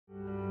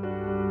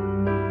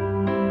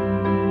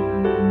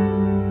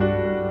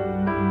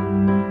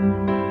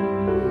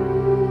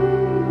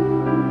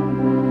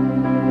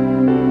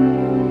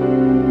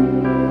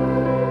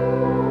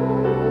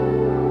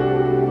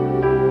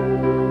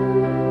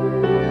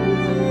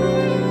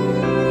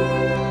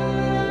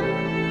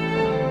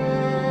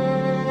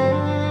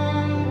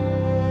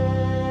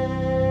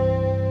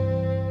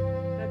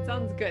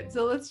good.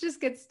 So let's just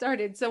get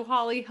started. So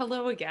Holly,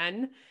 hello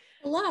again.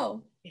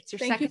 Hello. It's your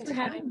Thank second you for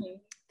time. having me.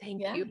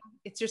 Thank you.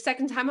 It's your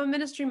second time on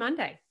Ministry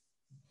Monday.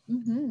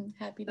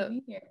 Happy to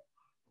be here.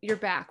 You're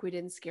back. We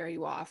didn't scare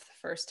you off the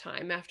first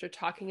time after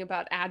talking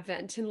about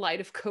Advent in light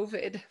of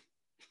COVID.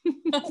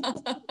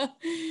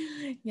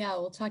 Yeah,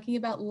 well, talking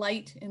about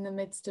light in the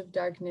midst of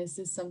darkness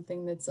is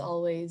something that's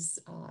always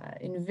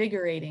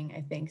invigorating,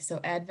 I think. So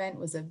Advent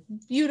was a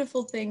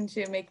beautiful thing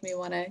to make me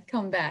want to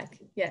come back.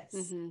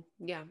 Yes.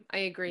 Yeah, I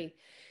agree.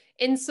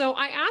 And so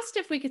I asked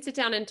if we could sit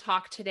down and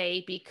talk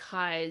today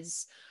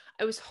because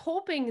I was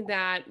hoping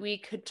that we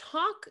could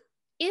talk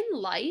in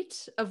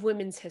light of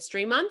Women's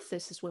History Month.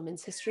 This is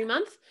Women's History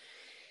Month.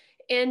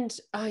 And,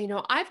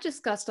 I've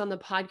discussed on the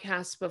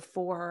podcast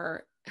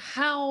before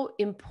how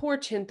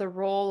important the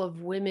role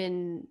of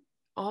women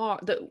are,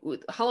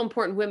 how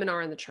important women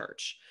are in the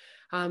church.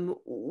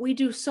 We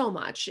do so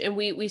much and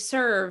we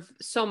serve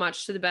so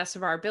much to the best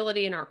of our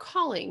ability and our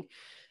calling.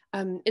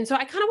 And so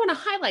I kind of want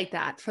to highlight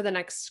that for the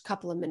next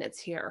couple of minutes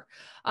here.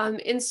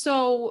 And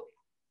so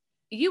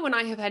you and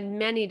I have had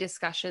many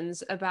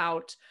discussions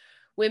about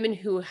women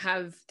who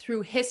have,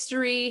 through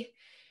history,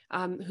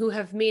 who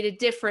have made a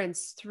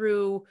difference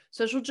through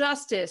social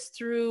justice,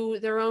 through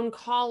their own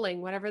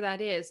calling, whatever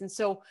that is. And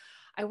so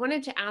I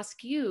wanted to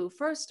ask you,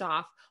 first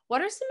off,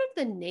 what are some of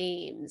the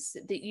names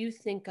that you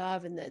think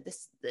of and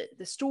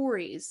the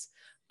stories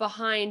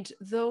behind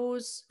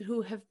those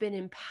who have been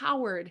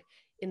empowered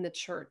in the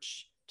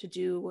church to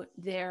do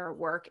their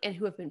work and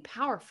who have been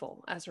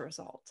powerful as a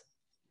result?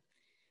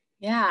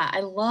 Yeah, I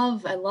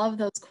love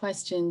those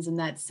questions and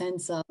that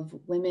sense of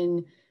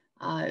women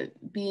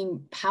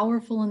being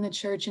powerful in the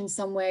church in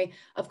some way.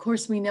 Of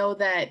course, we know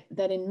that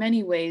in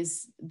many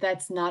ways,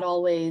 that's not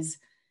always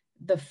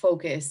the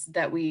focus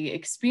that we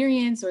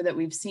experience or that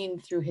we've seen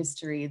through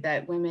history,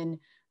 that women,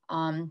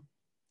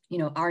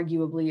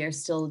 arguably are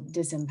still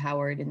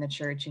disempowered in the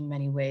church in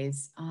many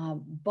ways.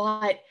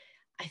 But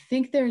I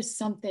think there's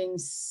something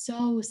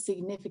so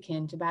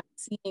significant about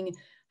seeing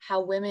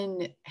how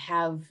women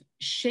have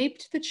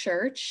shaped the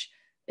church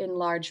in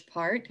large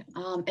part,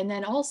 and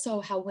then also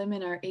how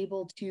women are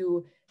able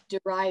to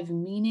derive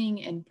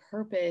meaning and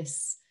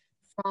purpose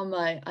from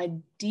a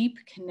deep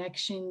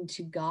connection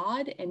to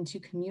God and to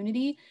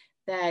community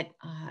that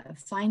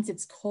finds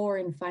its core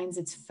and finds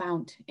its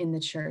fount in the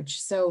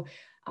church. So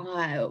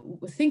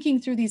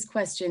thinking through these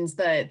questions,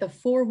 the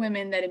four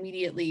women that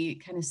immediately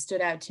kind of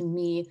stood out to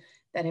me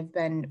that have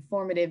been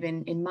formative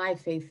in my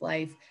faith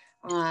life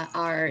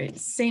are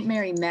Saint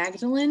Mary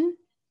Magdalene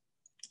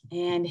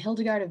and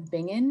Hildegard of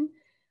Bingen,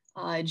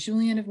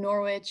 Julian of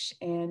Norwich,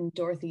 and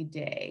Dorothy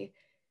Day.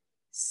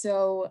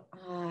 So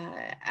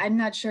I'm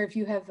not sure if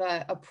you have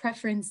a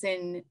preference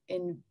in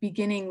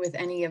beginning with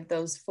any of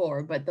those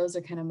four, but those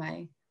are kind of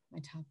my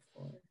top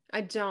four.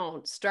 I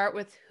don't. Start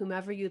with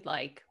whomever you'd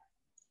like.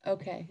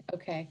 Okay.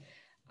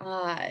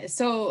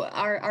 So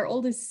our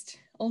oldest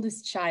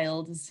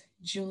child is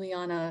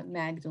Juliana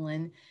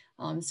Magdalene.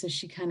 So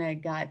she kind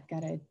of got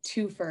a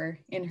twofer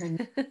in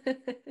her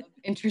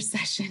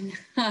intercession.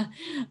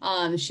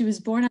 She was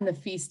born on the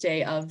feast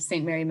day of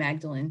Saint Mary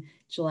Magdalene,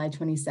 July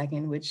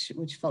 22nd,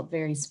 which felt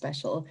very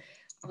special.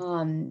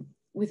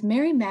 With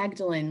Mary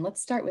Magdalene,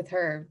 let's start with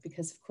her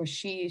because of course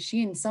she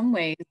in some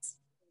ways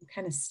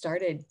kind of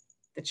started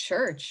the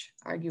church,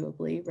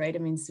 arguably, right? I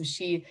mean, so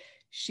she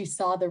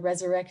saw the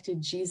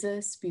resurrected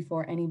Jesus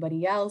before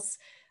anybody else.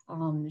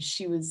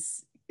 She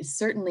was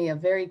certainly a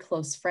very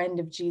close friend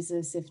of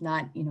Jesus, if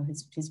not,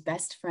 his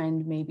best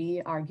friend,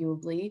 maybe,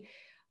 arguably.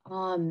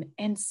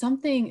 And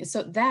something,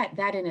 so that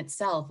in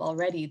itself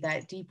already,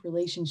 that deep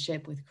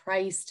relationship with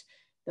Christ,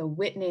 the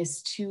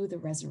witness to the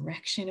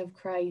resurrection of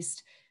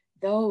Christ,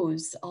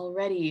 those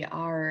already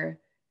are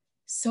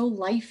so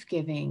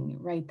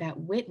life-giving, right? That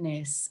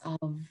witness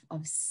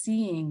of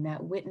seeing,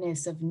 that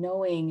witness of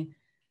knowing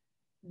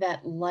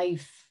that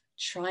life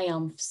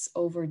triumphs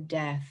over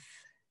death.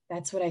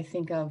 That's what I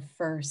think of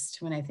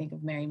first when I think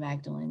of Mary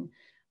Magdalene.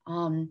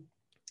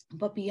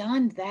 But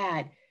beyond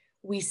that,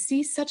 we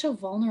see such a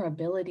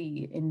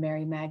vulnerability in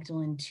Mary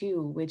Magdalene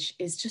too, which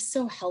is just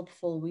so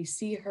helpful. We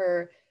see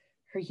her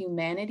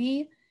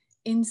humanity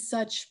in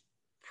such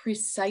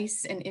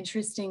precise and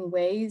interesting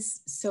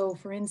ways. So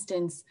for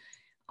instance,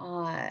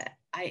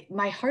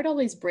 my heart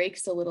always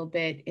breaks a little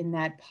bit in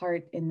that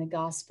part in the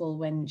gospel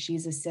when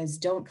Jesus says,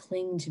 "Don't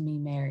cling to me,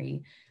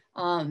 Mary."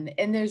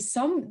 And there's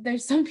some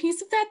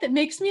piece of that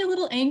makes me a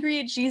little angry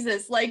at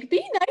Jesus. Like,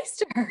 be nice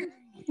to her.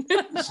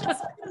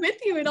 She's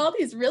with you in all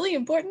these really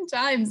important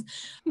times.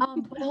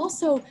 But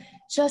also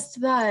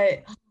just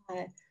the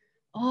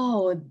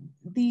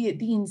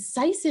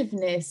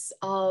incisiveness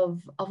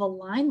of a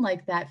line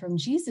like that from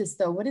Jesus,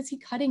 though. What is he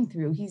cutting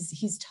through?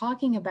 He's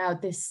talking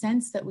about this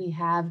sense that we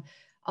have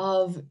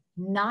of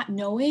not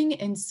knowing.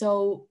 And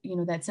so,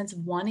 that sense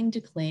of wanting to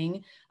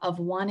cling, of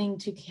wanting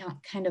to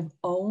kind of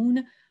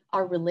own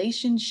our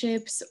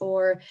relationships,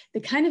 or the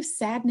kind of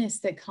sadness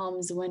that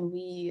comes when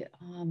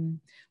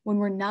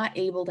we're not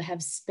able to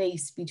have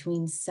space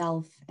between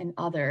self and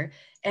other.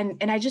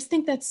 And I just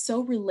think that's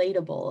so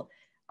relatable.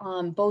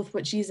 both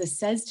what Jesus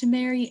says to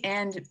Mary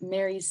and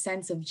Mary's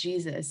sense of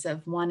Jesus,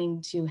 of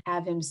wanting to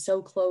have him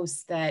so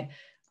close that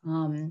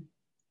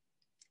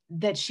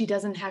that she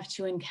doesn't have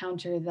to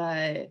encounter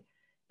the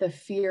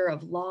fear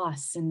of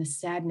loss and the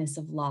sadness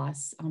of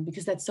loss,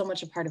 because that's so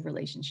much a part of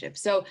relationship.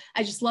 So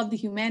I just love the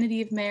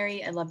humanity of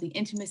Mary. I love the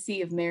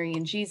intimacy of Mary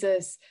and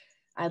Jesus.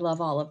 I love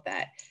all of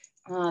that.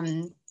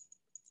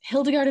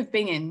 Hildegard of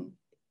Bingen,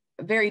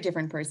 a very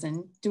different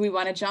person. Do we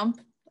want to jump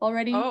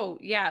already? Oh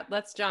yeah,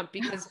 let's jump,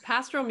 because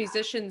pastoral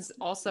musicians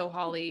also,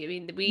 Holly. I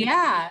mean,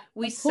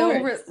 we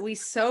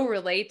so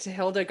relate to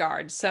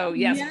Hildegard. So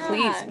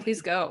yes,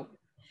 please go.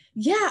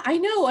 Yeah, I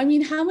know. I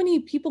mean, how many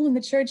people in the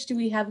church do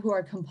we have who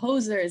are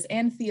composers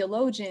and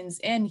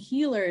theologians and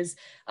healers,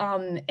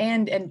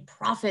 and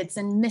prophets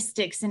and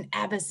mystics and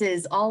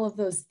abbesses, all of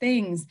those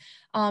things.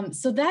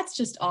 So that's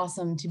just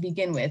awesome to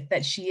begin with,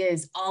 that she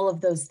is all of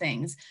those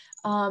things,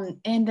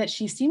 and that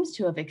she seems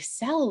to have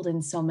excelled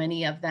in so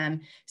many of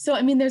them. So,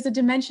 I mean, there's a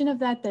dimension of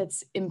that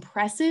that's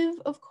impressive,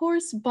 of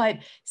course, but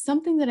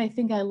something that I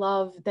think I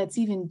love that's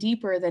even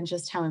deeper than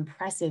just how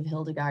impressive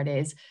Hildegard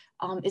is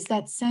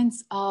that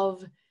sense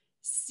of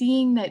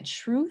seeing that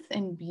truth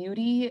and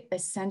beauty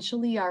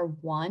essentially are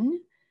one.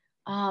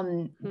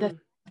 The fact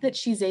that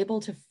she's able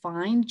to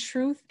find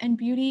truth and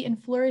beauty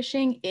and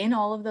flourishing in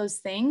all of those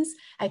things,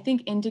 I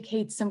think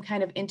indicates some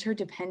kind of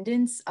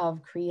interdependence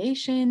of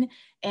creation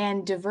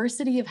and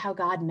diversity of how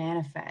God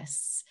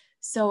manifests.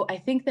 So I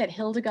think that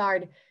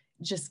Hildegard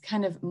just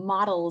kind of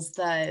models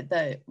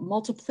the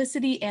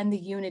multiplicity and the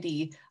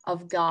unity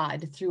of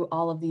God through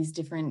all of these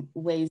different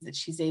ways that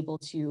she's able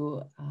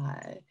to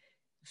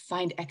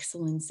find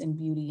excellence and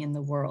beauty in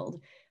the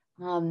world.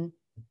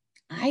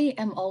 I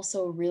am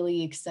also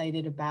really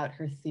excited about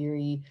her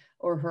theory,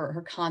 or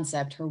her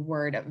concept, her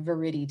word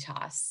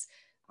veritas,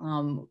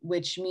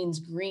 which means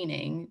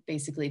greening,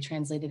 basically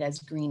translated as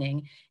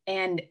greening.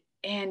 And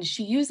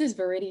she uses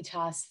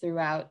veritas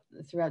throughout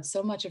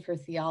so much of her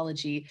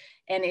theology.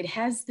 And it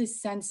has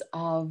this sense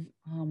of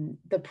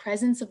the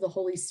presence of the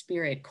Holy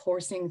Spirit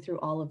coursing through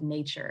all of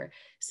nature.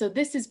 So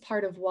this is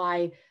part of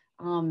why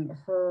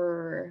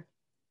her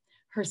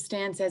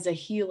stance as a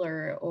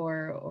healer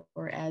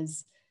or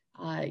as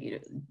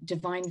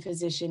divine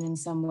physician in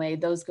some way,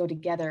 those go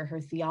together, her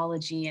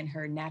theology and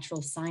her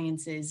natural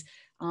sciences,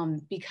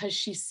 because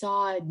she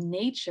saw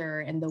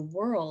nature and the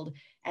world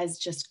as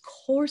just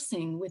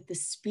coursing with the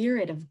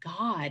Spirit of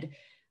God.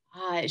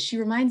 She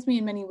reminds me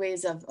in many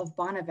ways of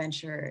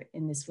Bonaventure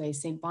in this way,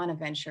 Saint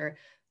Bonaventure,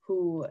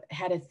 who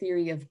had a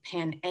theory of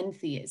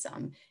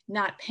panentheism,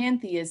 not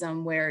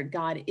pantheism where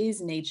God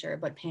is nature,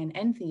 but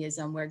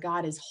panentheism where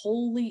God is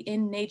wholly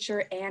in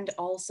nature and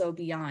also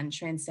beyond,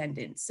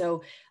 transcendent.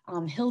 So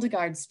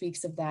Hildegard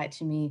speaks of that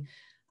to me,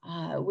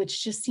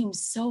 which just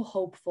seems so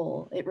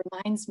hopeful. It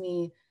reminds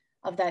me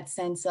of that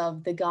sense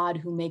of the God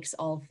who makes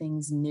all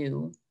things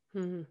new,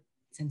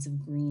 sense of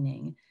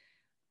greening.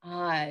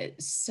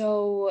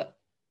 So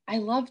I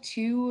love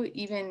too,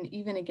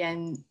 even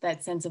again,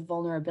 that sense of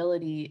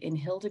vulnerability in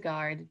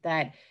Hildegard,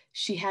 that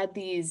she had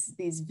these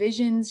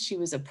visions, she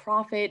was a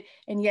prophet,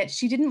 and yet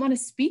she didn't want to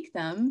speak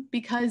them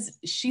because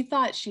she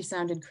thought she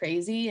sounded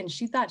crazy and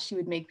she thought she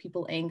would make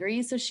people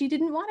angry. So she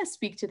didn't want to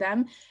speak to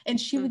them. And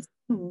she would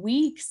spend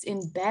weeks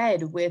in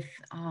bed with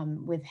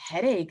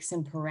headaches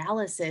and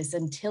paralysis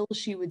until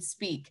she would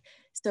speak.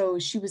 So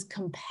she was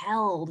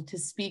compelled to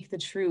speak the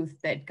truth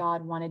that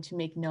God wanted to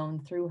make known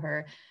through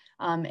her.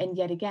 And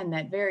yet again,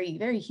 that very,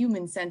 very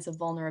human sense of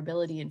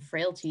vulnerability and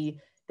frailty,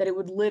 that it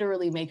would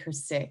literally make her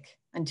sick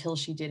until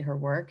she did her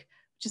work,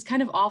 which is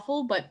kind of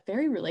awful, but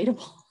very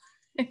relatable,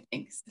 I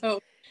think. So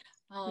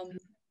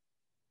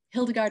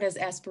Hildegard as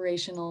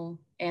aspirational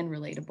and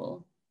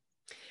relatable.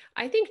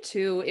 I think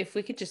too, if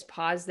we could just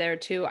pause there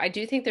too, I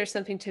do think there's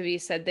something to be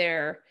said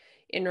there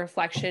in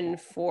reflection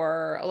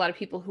for a lot of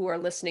people who are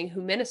listening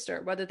who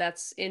minister, whether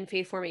that's in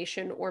faith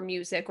formation or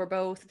music or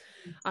both,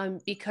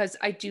 because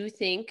I do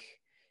think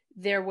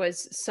there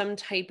was some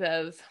type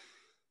of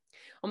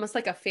almost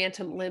like a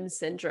phantom limb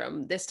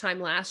syndrome this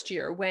time last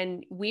year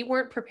when we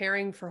weren't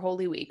preparing for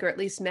Holy Week, or at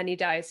least many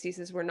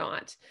dioceses were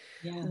not.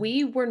 Yeah.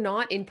 We were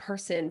not in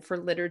person for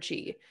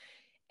liturgy.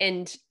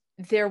 And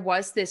there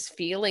was this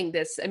feeling,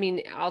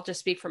 I'll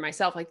just speak for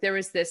myself. Like there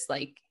was this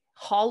like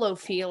hollow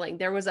feeling.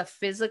 There was a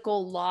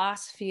physical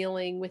loss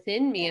feeling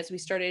within me as we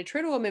started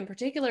Triduum in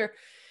particular,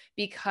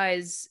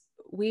 because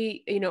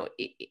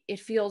it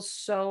feels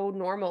so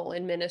normal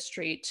in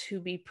ministry to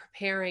be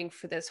preparing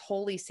for this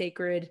holy,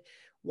 sacred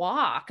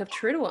walk of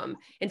Triduum.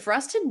 And for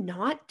us to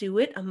not do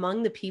it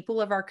among the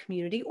people of our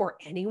community, or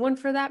anyone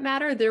for that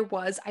matter,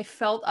 I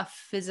felt a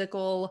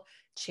physical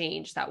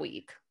change that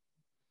week.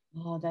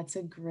 Oh, that's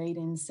a great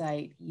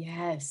insight.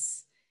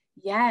 Yes.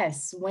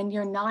 Yes. When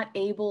you're not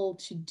able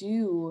to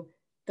do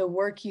the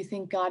work you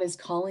think God is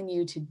calling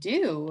you to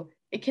do,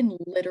 it can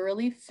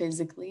literally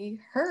physically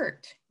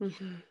hurt.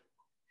 Mm-hmm.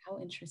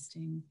 How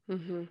interesting.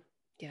 Mm-hmm.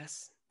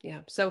 Yes.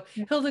 Yeah. So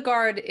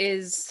Hildegard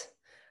is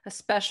a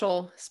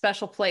special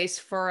place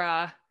for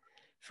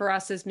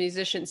us as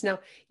musicians. Now,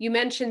 you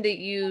mentioned that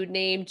you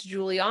named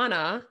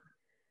Juliana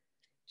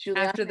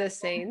Julian. After the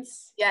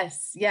saints.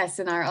 Yes, yes.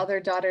 And our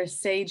other daughter,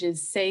 Sage,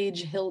 is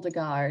Sage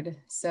Hildegard.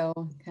 So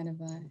kind of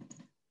a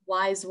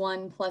wise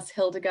one plus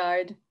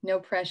Hildegard. No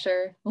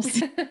pressure. We'll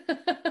see.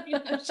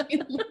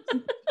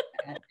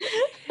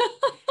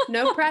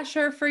 No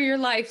pressure for your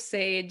life,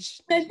 Sage.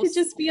 That could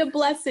just be a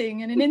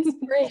blessing and an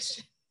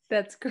inspiration.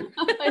 That's great.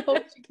 I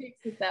hope she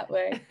takes it that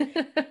way.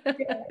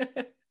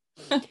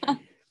 Yeah.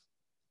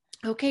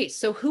 Okay,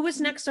 so who was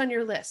next on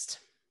your list?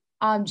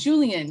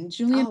 Julian.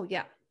 Oh,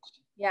 yeah.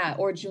 Yeah,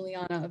 or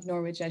Juliana of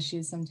Norwich, as she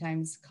is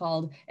sometimes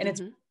called. And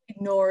it's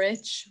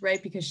Norwich,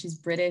 right? Because she's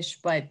British,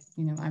 but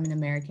I'm an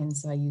American,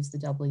 so I use the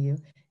W,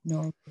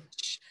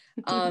 Norwich.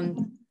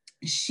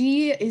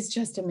 She is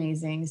just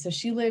amazing. So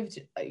she lived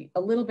a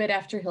little bit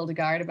after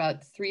Hildegard,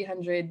 about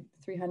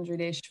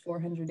 300-ish,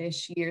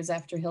 400-ish years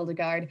after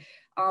Hildegard.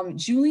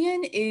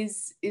 Julian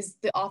is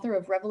the author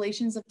of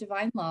Revelations of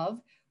Divine Love,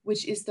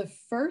 which is the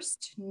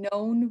first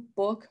known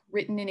book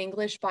written in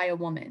English by a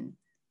woman.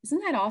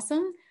 Isn't that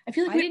awesome? I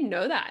feel like I didn't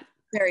know that.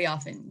 Very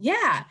often.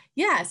 Yeah.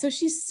 So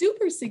she's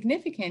super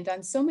significant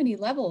on so many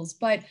levels,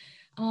 but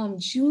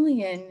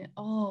Julian,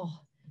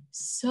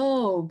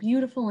 so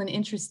beautiful and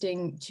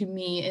interesting to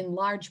me in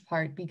large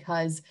part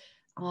because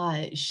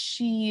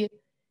she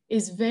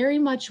is very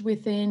much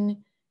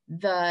within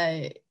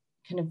the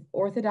kind of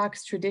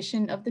Orthodox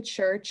tradition of the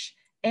church.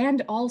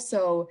 And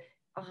also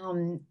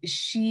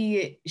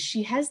she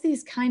has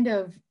these kind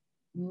of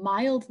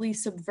mildly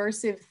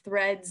subversive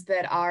threads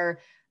that are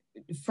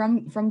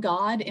from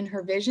God in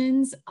her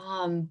visions,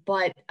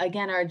 but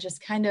again, are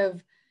just kind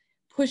of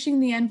pushing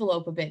the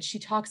envelope a bit. She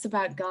talks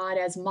about God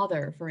as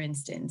mother, for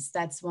instance.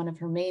 That's one of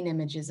her main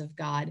images of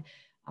God.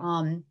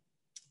 And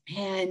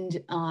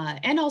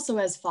also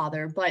as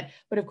father, but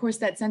of course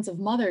that sense of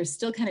mother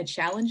still kind of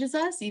challenges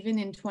us even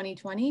in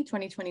 2020,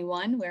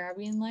 2021. Where are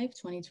we in life?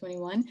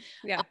 2021.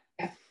 Yeah.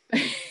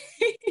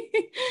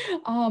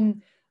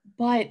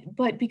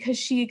 But because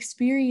she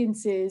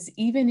experiences,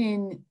 even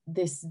in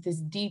this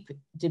deep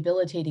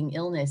debilitating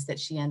illness that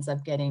she ends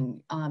up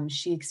getting,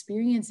 she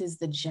experiences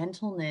the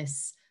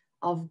gentleness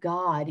of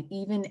God,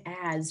 even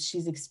as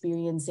she's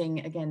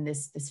experiencing, again,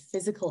 this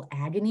physical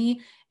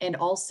agony and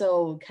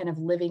also kind of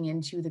living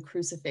into the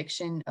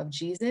crucifixion of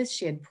Jesus.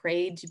 She had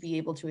prayed to be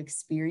able to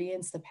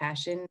experience the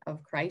passion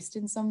of Christ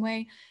in some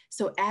way.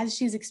 So as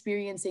she's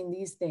experiencing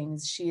these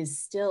things, she is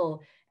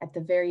still at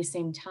the very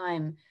same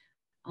time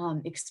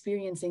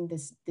experiencing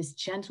this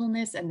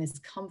gentleness and this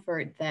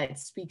comfort that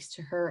speaks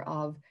to her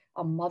of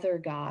a mother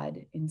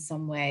God in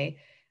some way.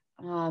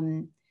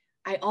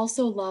 I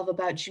also love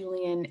about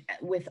Julian,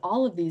 with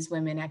all of these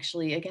women,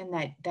 actually, again,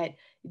 that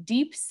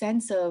deep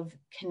sense of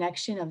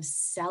connection of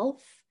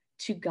self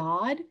to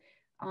God.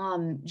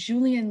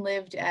 Julian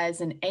lived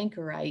as an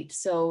anchorite,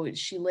 so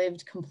she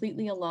lived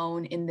completely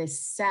alone in this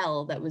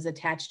cell that was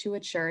attached to a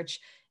church,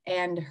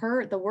 and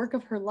the work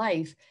of her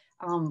life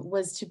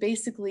was to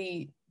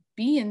basically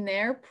be in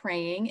there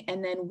praying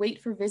and then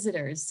wait for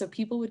visitors. So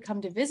people would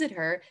come to visit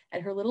her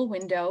at her little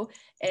window,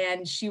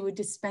 and she would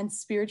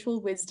dispense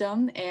spiritual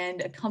wisdom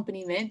and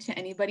accompaniment to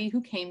anybody who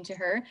came to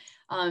her.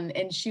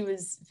 And she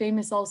was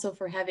famous also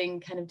for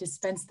having kind of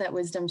dispensed that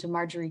wisdom to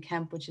Marjorie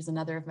Kemp, which is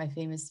another of my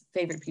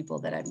favorite people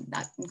that I'm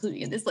not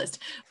including in this list,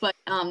 but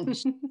we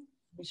should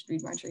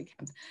read Marjorie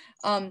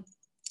Kemp.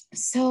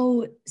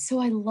 So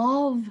I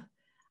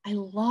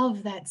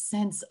love that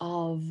sense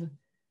of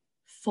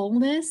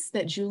fullness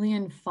that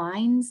Julian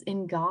finds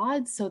in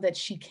God, so that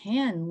she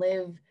can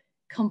live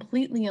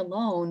completely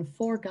alone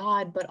for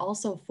God, but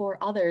also for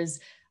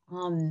others,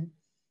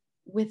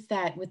 with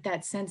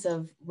that sense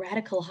of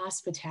radical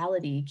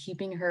hospitality,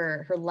 keeping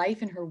her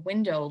life and her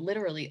window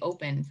literally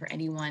open for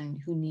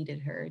anyone who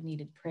needed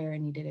needed prayer,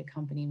 needed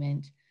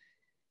accompaniment.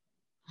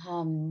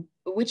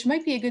 Which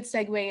might be a good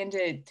segue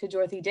into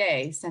Dorothy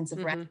Day, sense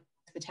of radical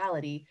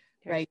hospitality,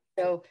 right?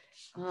 So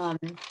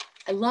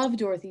I love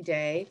Dorothy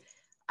Day.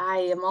 I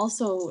am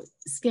also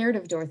scared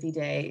of Dorothy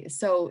Day.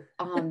 So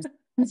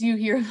sometimes you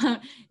hear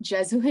about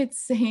Jesuits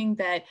saying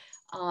that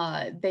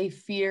they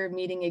fear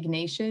meeting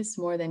Ignatius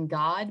more than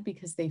God,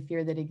 because they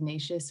fear that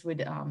Ignatius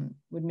would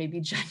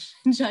maybe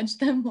judge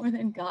them more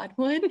than God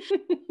would.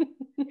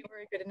 They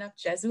were a good enough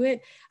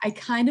Jesuit. I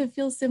kind of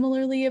feel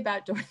similarly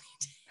about Dorothy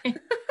Day.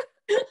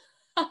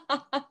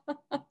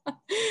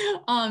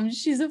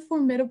 She's a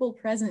formidable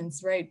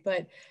presence, right?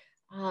 But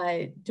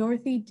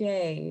Dorothy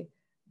Day,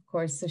 of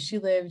course, so she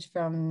lived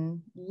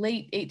from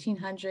late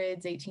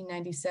 1800s,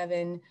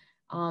 1897,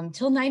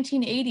 till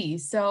 1980.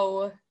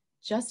 So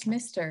just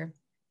missed her.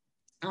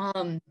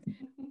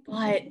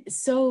 But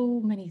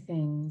so many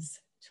things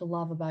to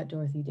love about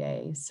Dorothy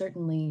Day.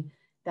 Certainly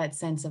that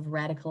sense of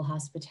radical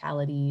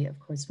hospitality. Of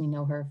course, we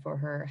know her for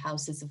her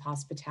houses of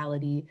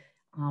hospitality,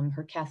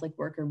 her Catholic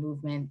worker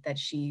movement that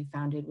she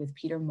founded with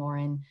Peter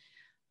Morin.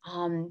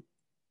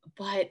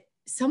 But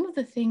some of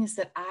the things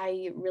that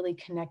I really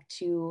connect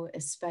to,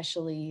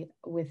 especially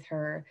with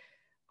her,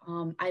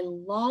 I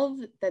love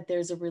that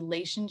there's a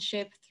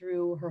relationship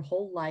through her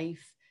whole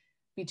life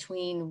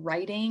between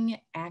writing,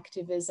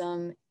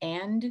 activism,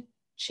 and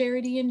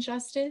charity and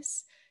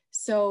justice.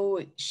 So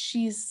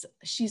she's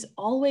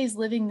always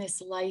living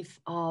this life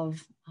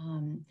of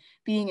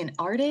being an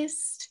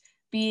artist,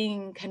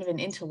 being kind of an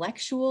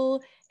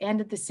intellectual,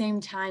 and at the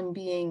same time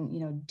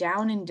being,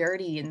 down and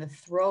dirty in the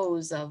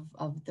throes of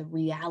the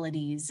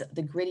realities,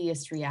 the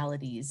grittiest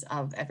realities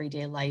of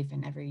everyday life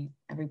and every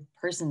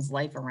person's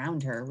life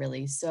around her,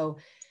 really. So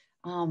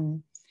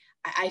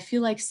I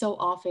feel like so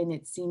often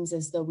it seems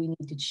as though we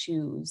need to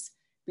choose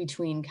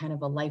between kind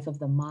of a life of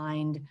the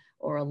mind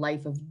or a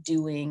life of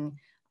doing,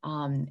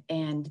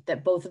 and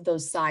that both of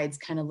those sides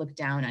kind of look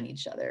down on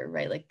each other,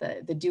 right? Like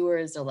the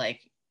doers are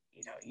like,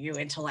 you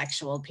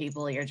intellectual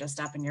people, you're just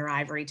up in your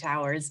ivory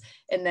towers.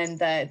 And then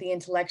the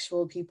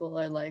intellectual people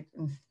are like,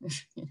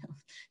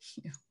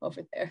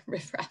 over there,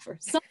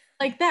 riffraffers, something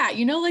like that,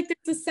 like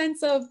there's a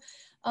sense of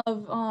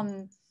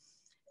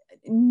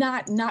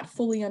not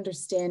fully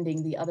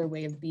understanding the other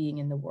way of being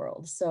in the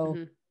world.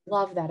 So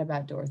love that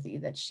about Dorothy,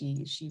 that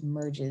she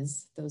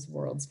merges those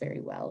worlds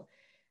very well.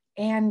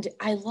 And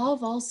I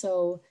love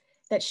also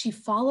that she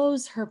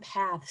follows her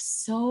path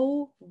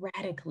so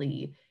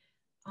radically.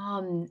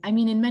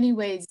 In many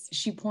ways,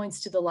 she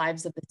points to the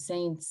lives of the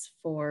saints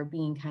for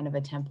being kind of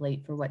a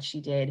template for what she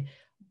did.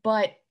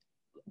 But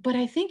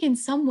I think in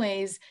some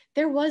ways,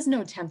 there was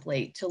no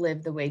template to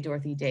live the way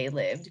Dorothy Day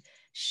lived.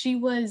 She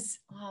was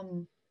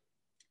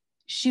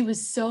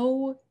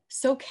so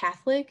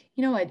Catholic,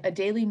 a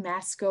daily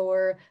mass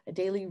goer, a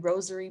daily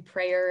rosary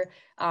prayer,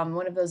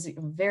 one of those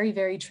very,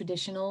 very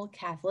traditional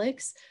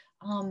Catholics.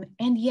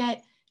 And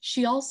yet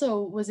she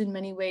also was in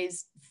many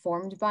ways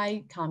formed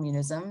by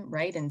communism,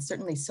 right? And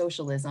certainly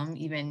socialism,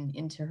 even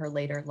into her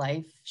later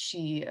life.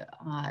 She,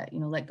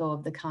 let go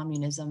of the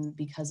communism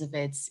because of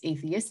its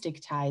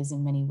atheistic ties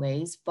in many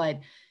ways,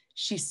 but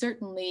she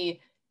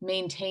certainly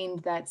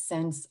maintained that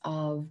sense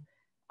of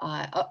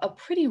a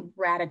pretty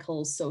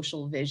radical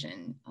social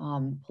vision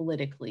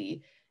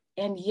politically.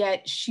 And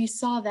yet she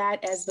saw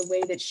that as the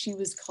way that she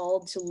was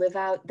called to live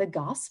out the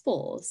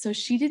gospel. So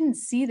she didn't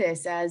see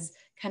this as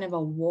kind of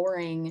a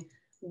warring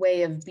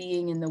way of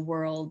being in the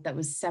world that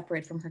was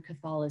separate from her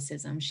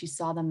Catholicism. She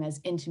saw them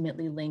as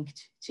intimately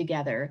linked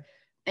together.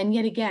 And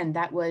yet again,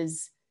 that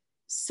was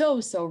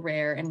so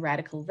rare and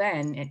radical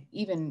then, and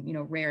even,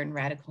 rare and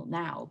radical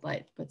now,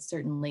 but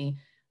certainly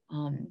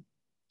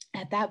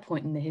at that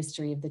point in the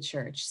history of the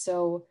church.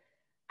 So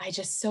I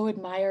just so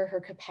admire her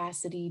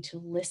capacity to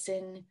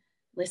listen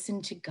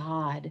to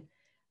God.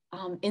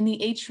 In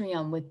the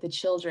atrium with the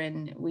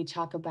children, we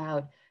talk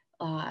about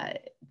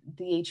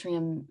the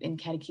atrium in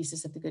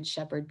Catechesis of the Good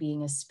Shepherd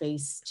being a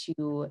space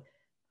to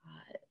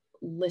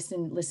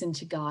listen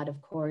to God,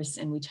 of course.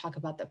 And we talk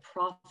about the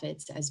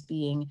prophets as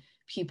being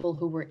people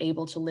who were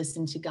able to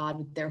listen to God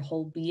with their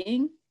whole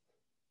being.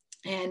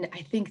 And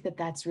I think that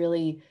that's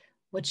really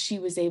what she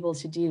was able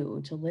to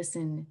do, to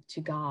listen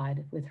to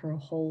God with her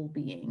whole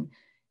being,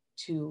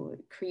 to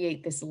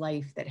create this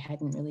life that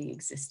hadn't really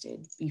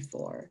existed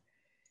before.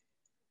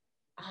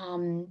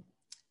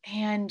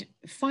 And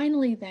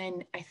finally,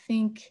 then, I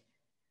think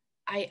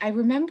I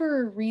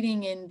remember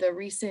reading in the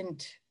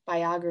recent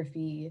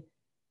biography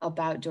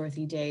about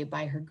Dorothy Day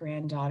by her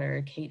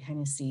granddaughter, Kate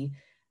Hennessy,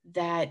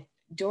 that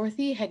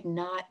Dorothy had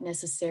not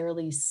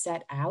necessarily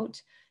set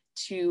out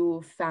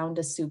to found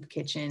a soup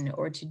kitchen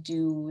or to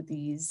do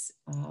these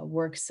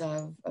works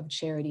of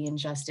charity and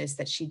justice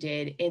that she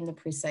did in the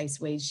precise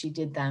ways she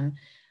did them.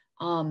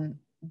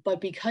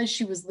 But because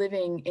she was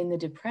living in the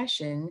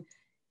Depression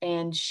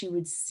and she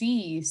would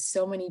see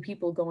so many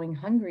people going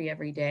hungry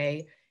every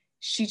day,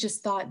 she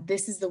just thought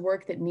this is the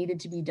work that needed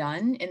to be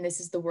done and this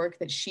is the work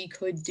that she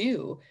could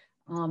do.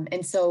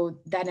 And so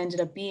that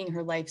ended up being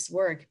her life's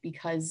work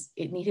because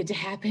it needed to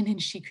happen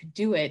and she could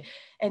do it.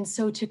 And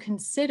so to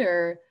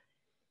consider,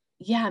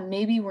 yeah,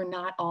 maybe we're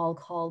not all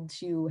called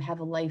to have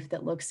a life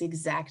that looks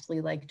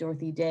exactly like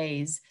Dorothy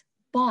Day's,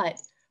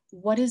 but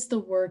what is the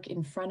work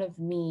in front of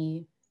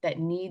me that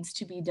needs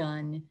to be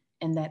done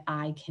and that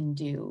I can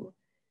do?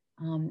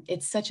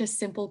 It's such a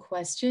simple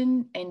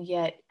question, and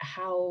yet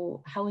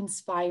how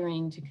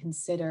inspiring to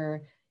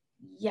consider,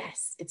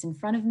 yes, it's in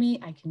front of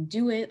me, I can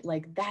do it,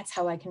 like that's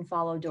how I can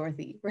follow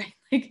Dorothy, right?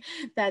 Like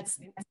that's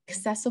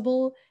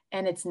accessible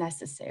and it's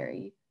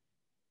necessary.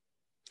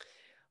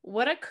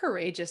 What a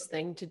courageous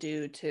thing to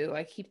do, too.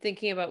 I keep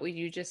thinking about what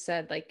you just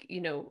said, like,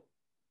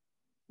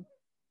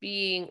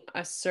 being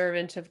a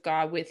servant of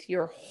God with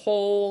your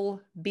whole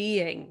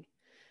being.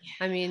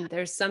 I mean,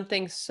 there's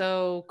something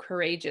so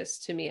courageous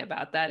to me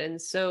about that.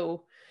 And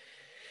so,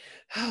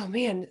 oh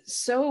man,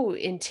 so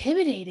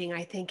intimidating,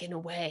 I think, in a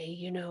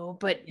way,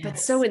 but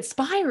so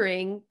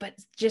inspiring, but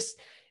just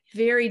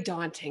very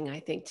daunting, I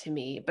think, to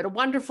me, but a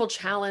wonderful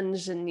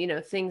challenge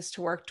and, things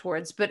to work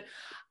towards. But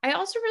I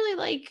also really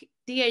like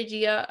the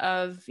idea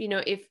of,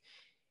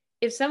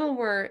 if someone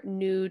were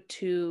new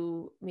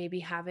to maybe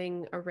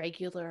having a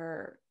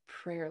regular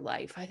prayer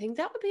life, I think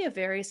that would be a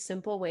very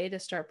simple way to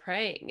start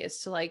praying, is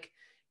to like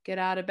get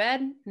out of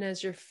bed, and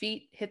as your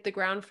feet hit the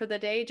ground for the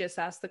day, just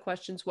ask the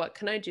questions, what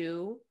can I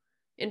do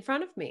in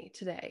front of me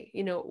today,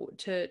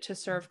 to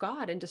serve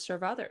God and to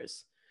serve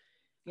others?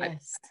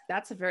 Yes.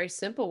 That's a very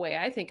simple way,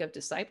 I think, of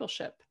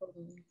discipleship.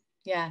 Totally.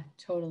 Yeah,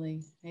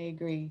 totally. I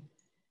agree.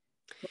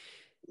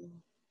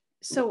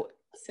 So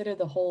Consider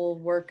the whole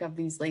work of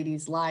these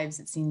ladies' lives,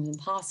 it seems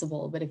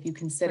impossible. But if you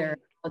consider right.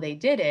 how they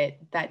did it,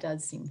 that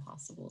does seem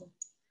possible.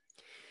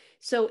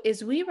 So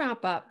as we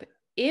wrap up,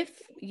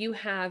 if you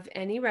have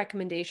any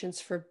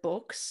recommendations for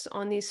books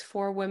on these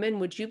four women,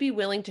 would you be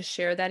willing to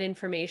share that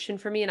information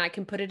for me? And I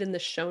can put it in the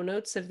show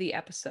notes of the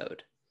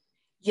episode.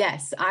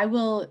 Yes, I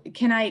will.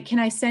 Can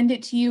I send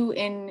it to you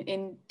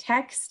in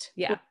text?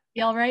 Yeah. Would that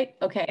be all right?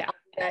 Okay, Yeah. I'll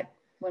do that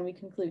when we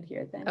conclude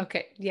here then.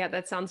 Okay. Yeah,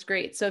 that sounds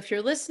great. So if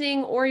you're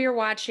listening or you're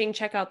watching,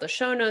 check out the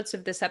show notes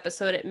of this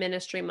episode at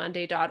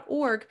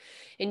ministrymonday.org,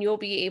 and you'll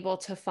be able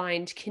to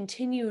find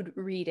continued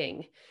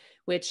reading,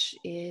 which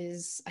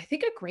is, I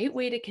think, a great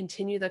way to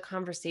continue the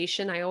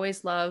conversation. I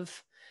always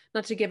love,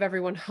 not to give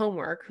everyone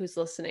homework who's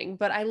listening,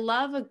 but I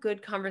love a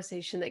good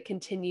conversation that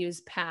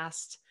continues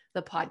past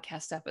the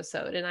podcast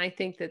episode. And I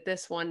think that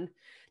this one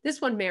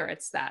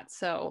merits that.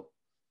 So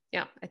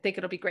yeah, I think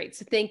it'll be great.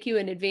 So thank you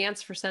in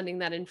advance for sending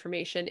that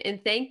information.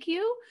 And thank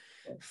you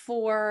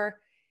for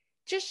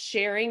just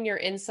sharing your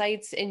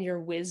insights and your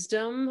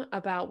wisdom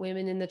about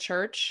women in the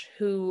church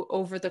who,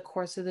 over the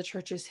course of the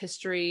church's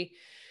history,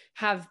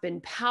 have been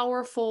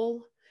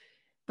powerful,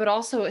 but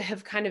also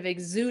have kind of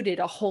exuded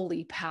a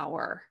holy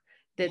power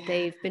that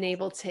they've been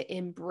able to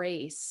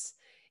embrace,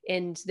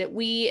 and that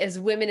we as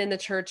women in the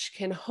church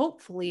can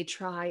hopefully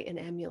try and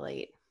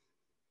emulate.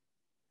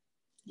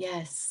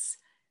 Yes.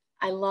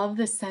 I love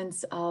the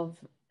sense of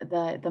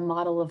the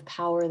model of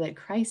power that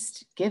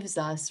Christ gives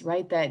us,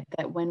 right?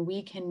 That when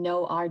we can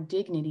know our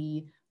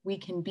dignity, we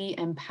can be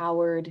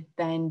empowered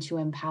then to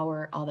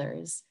empower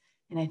others.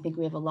 And I think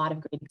we have a lot of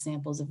great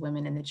examples of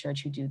women in the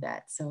church who do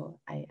that. So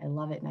I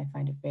love it and I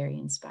find it very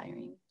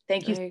inspiring.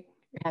 Thank you for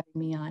having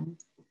me on.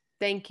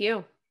 Thank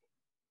you.